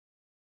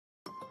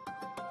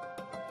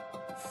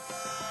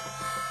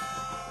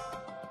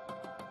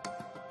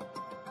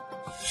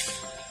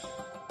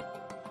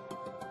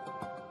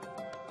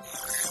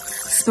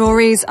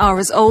Stories are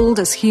as old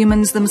as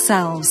humans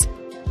themselves.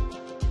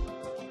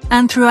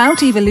 And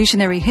throughout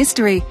evolutionary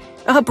history,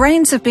 our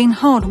brains have been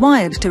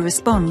hardwired to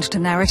respond to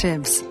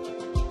narratives.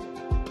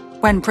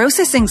 When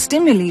processing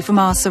stimuli from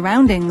our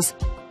surroundings,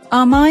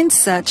 our minds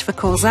search for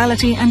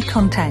causality and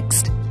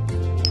context.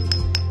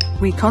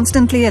 We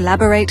constantly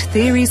elaborate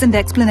theories and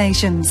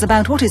explanations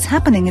about what is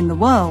happening in the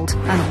world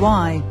and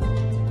why.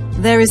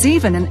 There is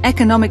even an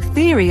economic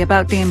theory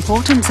about the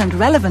importance and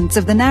relevance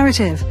of the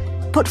narrative,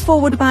 put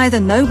forward by the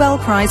Nobel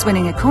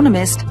Prize-winning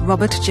economist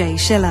Robert J.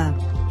 Shiller.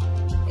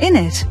 In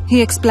it,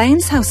 he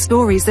explains how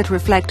stories that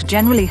reflect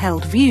generally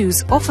held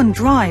views often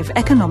drive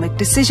economic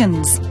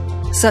decisions,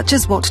 such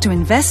as what to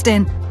invest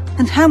in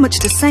and how much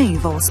to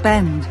save or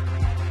spend.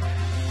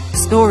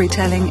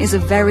 Storytelling is a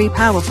very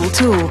powerful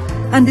tool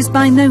and is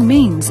by no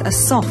means a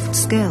soft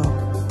skill.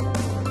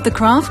 The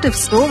craft of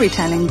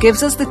storytelling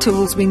gives us the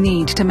tools we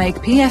need to make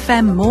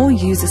PFM more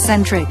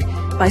user-centric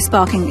by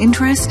sparking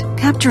interest,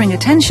 capturing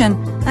attention,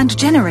 and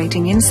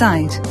generating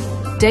insight.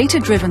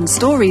 Data-driven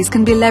stories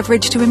can be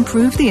leveraged to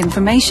improve the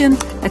information,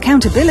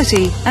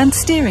 accountability, and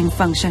steering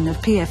function of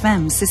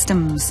PFM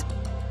systems.